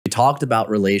talked about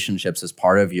relationships as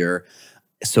part of your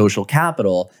social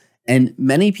capital. And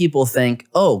many people think,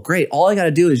 oh, great, all I got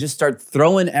to do is just start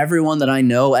throwing everyone that I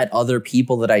know at other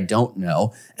people that I don't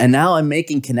know. And now I'm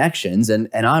making connections and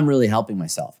I'm really helping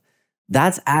myself.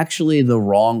 That's actually the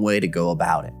wrong way to go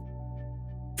about it.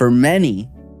 For many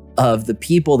of the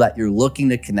people that you're looking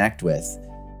to connect with,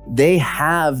 they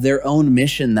have their own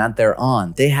mission that they're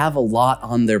on. They have a lot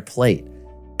on their plate.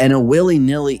 And a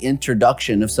willy-nilly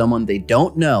introduction of someone they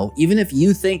don't know, even if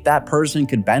you think that person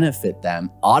could benefit them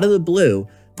out of the blue,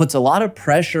 puts a lot of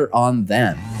pressure on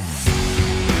them.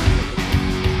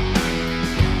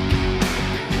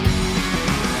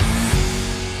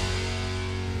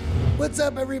 What's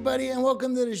up, everybody, and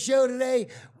welcome to the show today.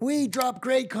 We drop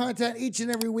great content each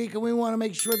and every week, and we want to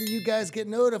make sure that you guys get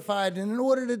notified. And in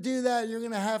order to do that, you're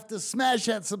going to have to smash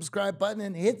that subscribe button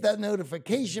and hit that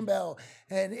notification bell.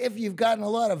 And if you've gotten a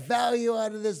lot of value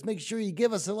out of this, make sure you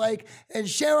give us a like and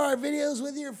share our videos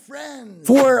with your friends.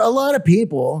 For a lot of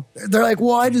people, they're like,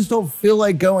 well, I just don't feel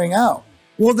like going out.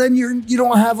 Well, then you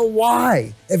don't have a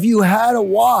why. If you had a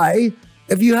why,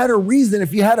 if you had a reason,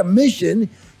 if you had a mission,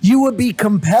 you would be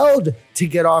compelled to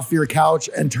get off your couch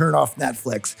and turn off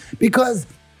Netflix, because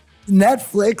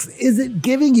Netflix isn't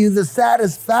giving you the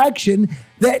satisfaction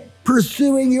that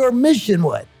pursuing your mission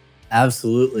would.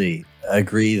 Absolutely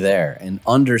agree there, and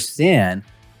understand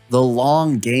the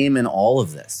long game in all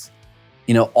of this.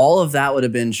 You know, all of that would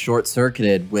have been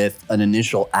short-circuited with an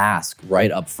initial ask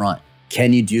right up front.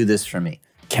 Can you do this for me?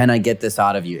 Can I get this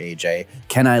out of you, AJ?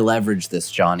 Can I leverage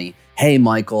this, Johnny? Hey,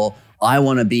 Michael, I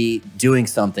want to be doing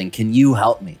something. Can you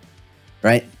help me?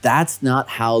 Right? That's not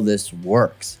how this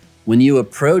works. When you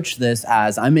approach this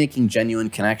as I'm making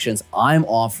genuine connections, I'm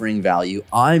offering value,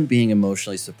 I'm being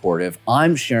emotionally supportive,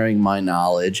 I'm sharing my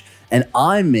knowledge, and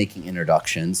I'm making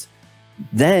introductions,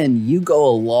 then you go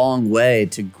a long way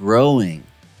to growing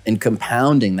and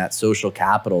compounding that social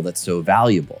capital that's so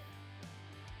valuable.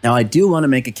 Now, I do want to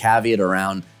make a caveat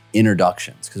around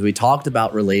introductions, because we talked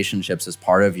about relationships as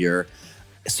part of your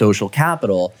social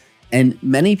capital. And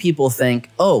many people think,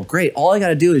 oh, great, all I got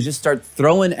to do is just start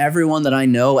throwing everyone that I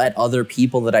know at other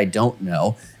people that I don't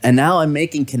know. And now I'm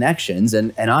making connections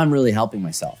and I'm really helping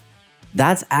myself.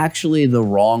 That's actually the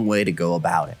wrong way to go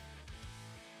about it.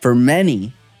 For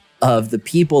many of the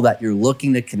people that you're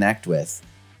looking to connect with,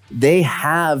 they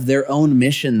have their own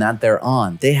mission that they're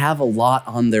on. They have a lot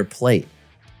on their plate.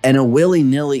 And a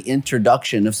willy-nilly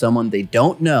introduction of someone they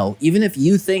don't know, even if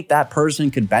you think that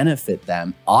person could benefit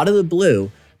them out of the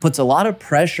blue, puts a lot of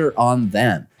pressure on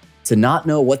them to not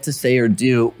know what to say or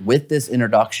do with this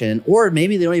introduction, or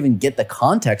maybe they don't even get the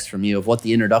context from you of what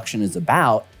the introduction is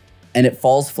about, and it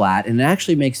falls flat and it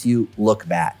actually makes you look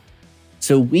bad.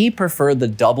 So we prefer the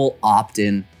double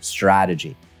opt-in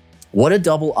strategy. What a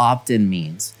double opt-in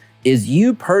means is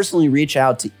you personally reach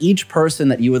out to each person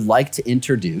that you would like to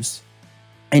introduce,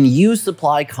 and you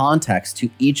supply context to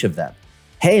each of them.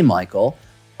 Hey, Michael,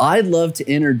 I'd love to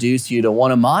introduce you to one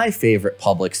of my favorite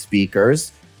public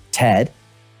speakers, Ted.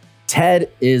 Ted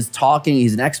is talking,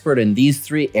 he's an expert in these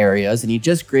 3 areas, and he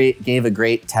just gave a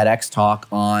great TEDx talk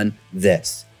on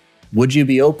this. Would you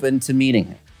be open to meeting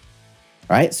him?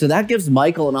 Right? So that gives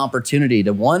Michael an opportunity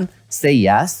to, 1, say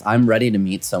yes, I'm ready to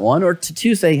meet someone, or to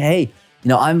 2, say, hey, you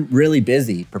know, I'm really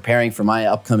busy preparing for my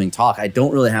upcoming talk. I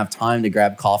don't really have time to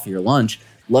grab coffee or lunch.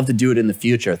 Love to do it in the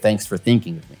future. Thanks for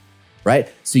thinking of me,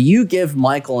 right? So you give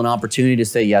Michael an opportunity to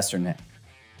say yes or no.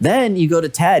 Then you go to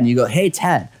Ted and you go, hey,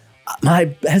 Ted, my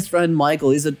best friend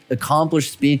Michael, he's an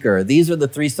accomplished speaker. These are the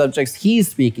 3 subjects he's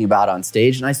speaking about on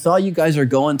stage. And I saw you guys are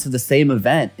going to the same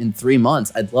event in 3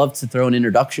 months. I'd love to throw an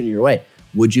introduction your way.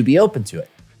 Would you be open to it?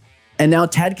 And now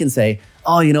Ted can say,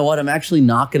 oh, you know what? I'm actually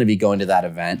not going to be going to that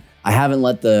event. I haven't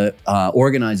let the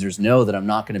organizers know that I'm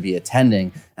not going to be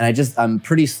attending. And I'm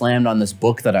pretty slammed on this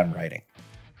book that I'm writing,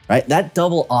 right? That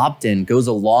double opt-in goes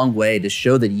a long way to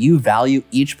show that you value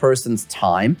each person's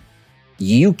time,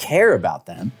 you care about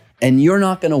them, and you're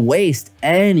not going to waste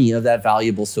any of that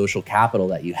valuable social capital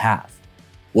that you have.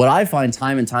 What I find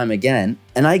time and time again,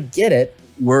 and I get it,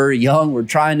 we're young, we're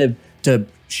trying to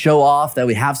show off that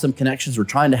we have some connections, we're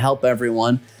trying to help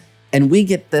everyone. And we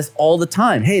get this all the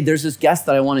time. Hey, there's this guest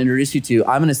that I want to introduce you to.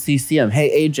 I'm going to CC him.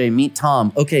 Hey, AJ, meet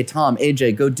Tom. Okay, Tom,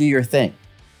 AJ, go do your thing.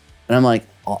 And I'm like,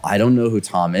 oh, I don't know who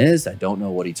Tom is. I don't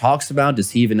know what he talks about.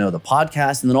 Does he even know the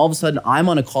podcast? And then all of a sudden, I'm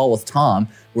on a call with Tom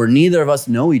where neither of us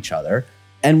know each other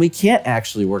and we can't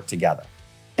actually work together.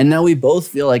 And now we both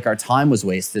feel like our time was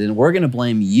wasted and we're going to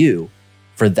blame you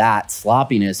for that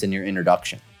sloppiness in your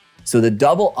introduction. So the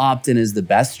double opt-in is the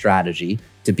best strategy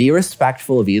to be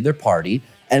respectful of either party.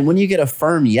 And when you get a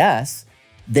firm yes,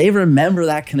 they remember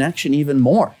that connection even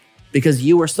more. because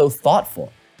you were so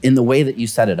thoughtful in the way that you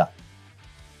set it up.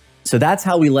 So that's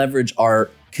how we leverage our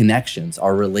connections,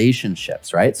 our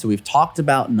relationships, right? So we've talked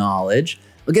about knowledge.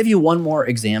 I'll give you one more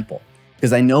example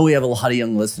because I know we have a lot of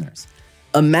young listeners.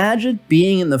 Imagine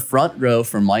being in the front row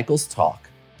for Michael's talk,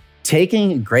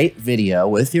 taking a great video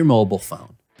with your mobile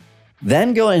phone,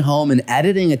 then going home and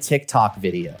editing a TikTok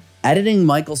video, editing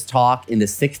Michael's talk into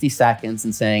 60 seconds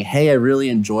and saying, hey, I really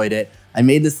enjoyed it. I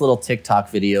made this little TikTok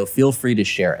video. Feel free to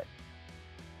share it.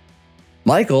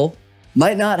 Michael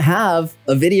might not have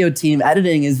a video team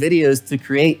editing his videos to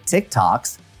create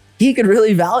TikToks. He could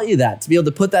really value that, to be able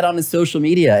to put that on his social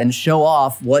media and show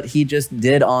off what he just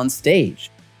did on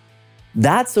stage.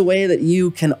 That's a way that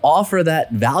you can offer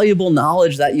that valuable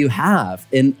knowledge that you have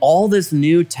in all this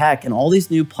new tech and all these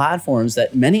new platforms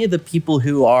that many of the people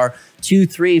who are 2,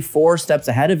 3, 4 steps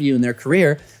ahead of you in their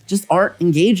career just aren't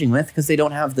engaging with because they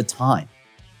don't have the time.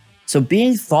 So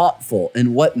being thoughtful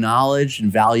in what knowledge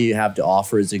and value you have to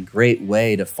offer is a great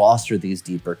way to foster these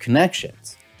deeper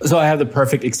connections. So I have the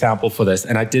perfect example for this,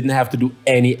 and I didn't have to do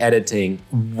any editing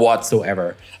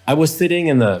whatsoever. I was sitting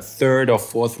in the 3rd or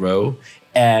 4th row,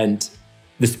 and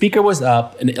the speaker was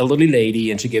up, an elderly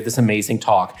lady, and she gave this amazing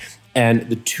talk. And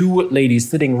the 2 ladies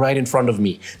sitting right in front of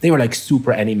me, they were like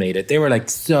super animated. They were like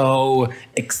so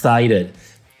excited.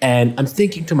 And I'm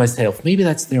thinking to myself, maybe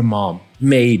that's their mom.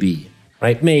 Maybe,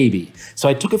 right? Maybe. So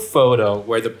I took a photo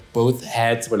where both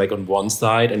heads were like on one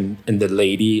side and the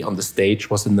lady on the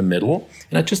stage was in the middle.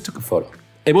 And I just took a photo.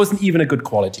 It wasn't even a good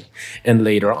quality. And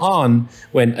later on,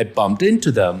 when I bumped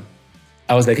into them,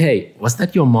 I was like, hey, was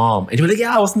that your mom? And they were like,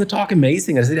 yeah, wasn't the talk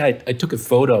amazing? I said, I took a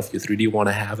photo of you 3. Do you want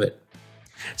to have it?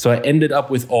 So I ended up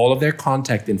with all of their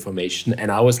contact information. And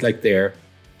I was like their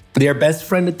best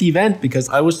friend at the event because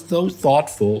I was so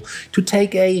thoughtful to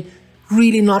take a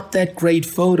really not that great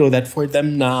photo that for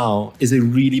them now is a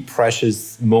really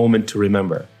precious moment to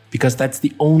remember. Because that's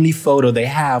the only photo they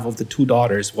have of the 2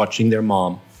 daughters watching their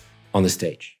mom on the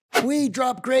stage. We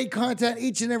drop great content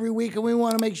each and every week, and we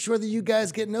want to make sure that you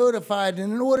guys get notified.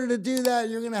 And in order to do that,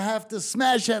 you're going to have to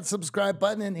smash that subscribe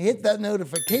button and hit that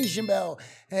notification bell.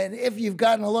 And if you've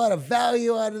gotten a lot of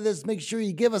value out of this, make sure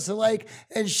you give us a like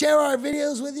and share our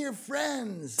videos with your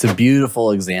friends. It's a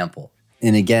beautiful example.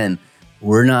 And again,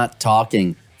 we're not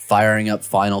talking firing up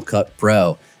Final Cut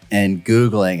Pro and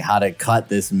Googling how to cut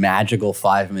this magical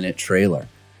 5-minute trailer.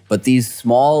 But these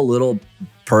small little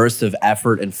bursts of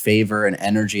effort and favor and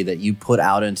energy that you put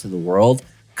out into the world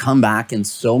come back in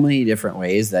so many different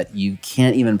ways that you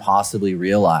can't even possibly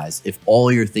realize if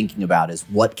all you're thinking about is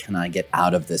what can I get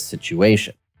out of this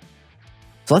situation.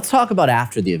 So let's talk about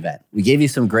after the event. We gave you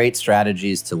some great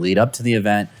strategies to lead up to the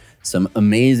event, some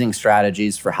amazing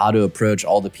strategies for how to approach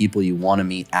all the people you want to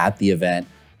meet at the event.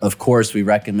 Of course, we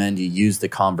recommend you use the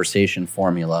conversation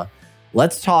formula.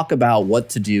 Let's talk about what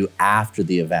to do after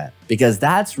the event, because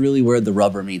that's really where the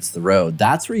rubber meets the road.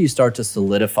 That's where you start to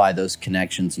solidify those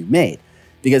connections you've made.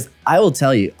 Because I will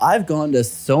tell you, I've gone to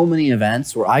so many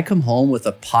events where I come home with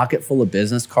a pocket full of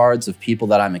business cards of people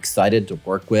that I'm excited to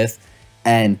work with.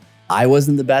 And I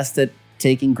wasn't the best at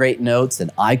taking great notes,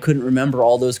 and I couldn't remember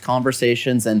all those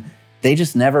conversations, and they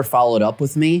just never followed up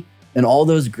with me. And all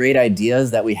those great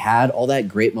ideas that we had, all that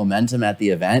great momentum at the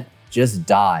event just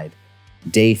died.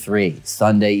 Day 3,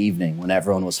 Sunday evening, when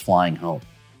everyone was flying home.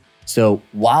 So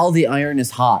while the iron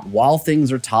is hot, while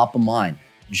things are top of mind,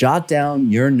 jot down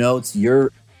your notes,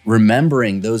 you're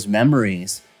remembering those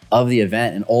memories of the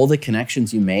event and all the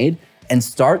connections you made, and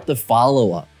start the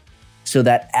follow-up so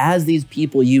that as these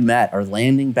people you met are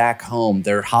landing back home,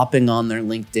 they're hopping on their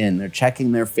LinkedIn, they're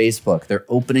checking their Facebook, they're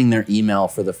opening their email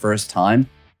for the first time,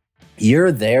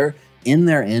 you're there in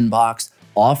their inbox,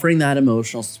 offering that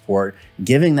emotional support,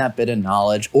 giving that bit of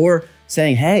knowledge, or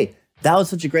saying, hey, that was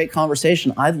such a great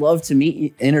conversation. I'd love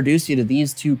to introduce you to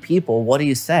these 2 people. What do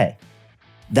you say?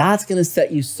 That's going to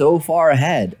set you so far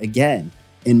ahead, again,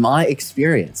 in my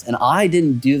experience. And I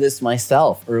didn't do this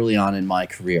myself early on in my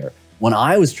career when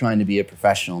I was trying to be a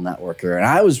professional networker and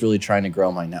I was really trying to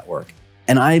grow my network.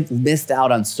 And I missed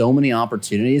out on so many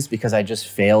opportunities because I just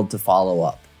failed to follow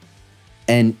up.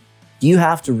 And you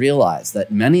have to realize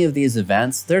that many of these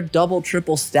events, they're double,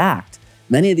 triple stacked.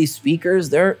 Many of these speakers,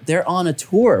 they're on a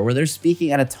tour where they're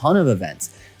speaking at a ton of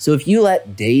events. So if you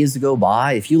let days go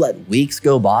by, if you let weeks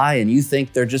go by and you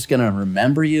think they're just gonna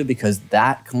remember you because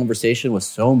that conversation was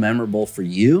so memorable for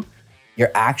you,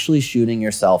 you're actually shooting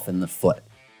yourself in the foot.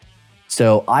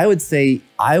 So I would say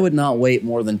I would not wait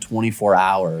more than 24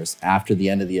 hours after the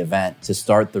end of the event to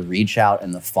start the reach out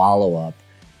and the follow-up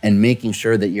and making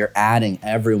sure that you're adding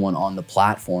everyone on the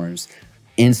platforms,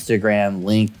 Instagram,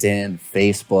 LinkedIn,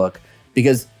 Facebook,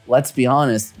 because let's be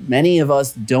honest, many of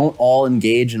us don't all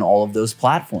engage in all of those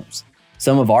platforms.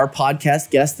 Some of our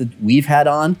podcast guests that we've had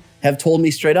on have told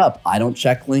me straight up, I don't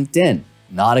check LinkedIn.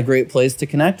 Not a great place to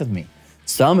connect with me.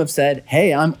 Some have said,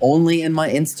 hey, I'm only in my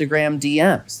Instagram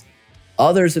DMs.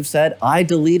 Others have said, I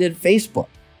deleted Facebook.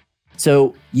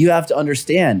 So you have to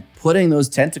understand, putting those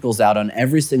tentacles out on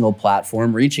every single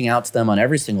platform, reaching out to them on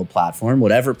every single platform,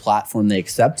 whatever platform they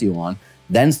accept you on,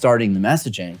 then starting the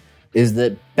messaging is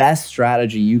the best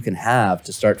strategy you can have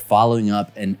to start following up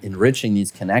and enriching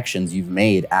these connections you've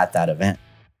made at that event.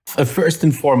 First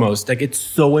and foremost, like, it's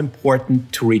so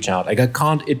important to reach out. Like, I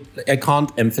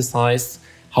can't emphasize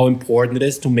how important it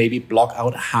is to maybe block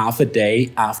out half a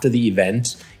day after the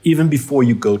event, even before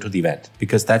you go to the event,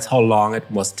 because that's how long it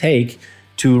must take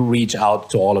to reach out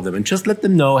to all of them and just let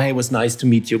them know, hey, it was nice to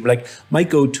meet you. Like, my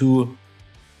go-to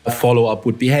follow-up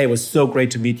would be, hey, it was so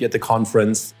great to meet you at the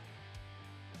conference.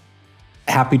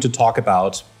 Happy to talk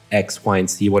about X, Y, and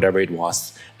Z, whatever it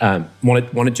was.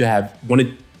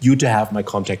 Wanted you to have my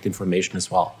contact information as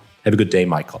well. Have a good day,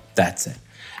 Michael. That's it.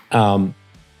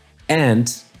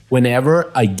 And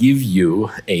whenever I give you,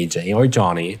 AJ or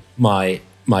Johnny, my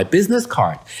business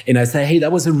card, and I say, hey,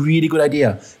 that was a really good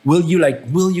idea. Will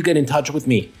you get in touch with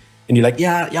me? And you're like,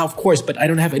 yeah, of course, but I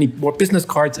don't have any more business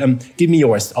cards. Give me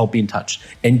yours. I'll be in touch.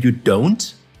 And you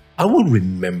don't, I will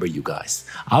remember you guys.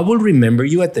 I will remember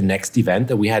you at the next event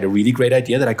that we had a really great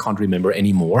idea that I can't remember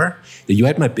anymore, that you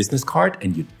had my business card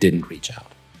and you didn't reach out.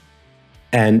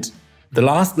 And the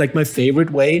last, like, my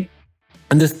favorite way,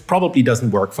 and this probably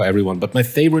doesn't work for everyone, but my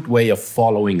favorite way of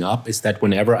following up is that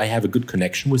whenever I have a good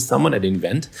connection with someone at an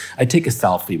event, I take a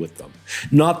selfie with them.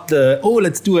 Not the, oh,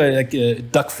 let's do a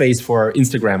duck face for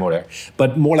Instagram or whatever,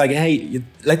 but more like, hey,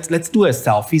 let's do a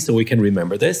selfie so we can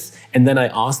remember this. And then I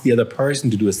ask the other person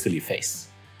to do a silly face.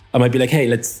 I might be like, hey,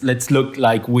 let's look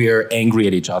like we're angry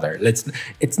at each other.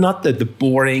 It's not the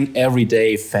boring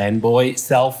everyday fanboy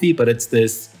selfie, but it's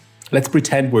this, let's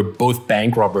pretend we're both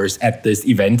bank robbers at this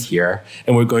event here,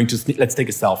 and we're going to, let's take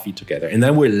a selfie together. And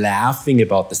then we're laughing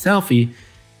about the selfie,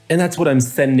 and that's what I'm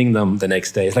sending them the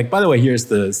next day. It's like, by the way, here's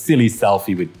the silly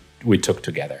selfie we took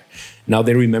together. Now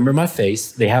they remember my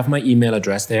face, they have my email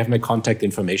address, they have my contact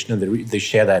information, and they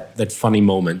share that funny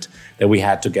moment that we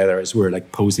had together as we're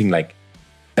like posing like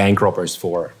bank robbers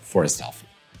for a selfie.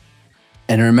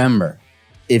 And remember,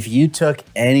 if you took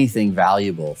anything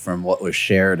valuable from what was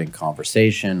shared in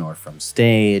conversation or from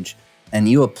stage and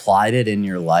you applied it in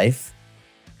your life,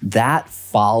 that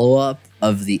follow-up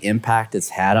of the impact it's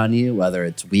had on you, whether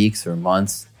it's weeks or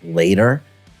months later,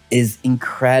 is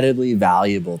incredibly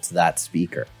valuable to that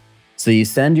speaker. So you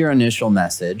send your initial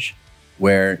message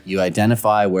where you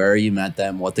identify where you met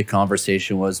them, what the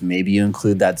conversation was. Maybe you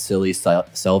include that silly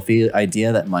selfie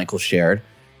idea that Michael shared.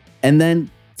 And then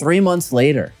 3 months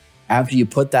later, after you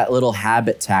put that little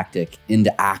habit tactic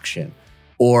into action,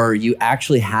 or you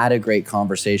actually had a great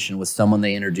conversation with someone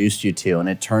they introduced you to and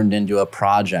it turned into a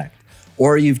project,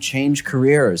 or you've changed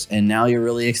careers and now you're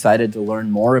really excited to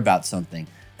learn more about something,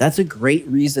 that's a great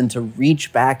reason to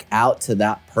reach back out to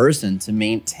that person to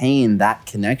maintain that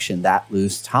connection, that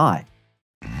loose tie.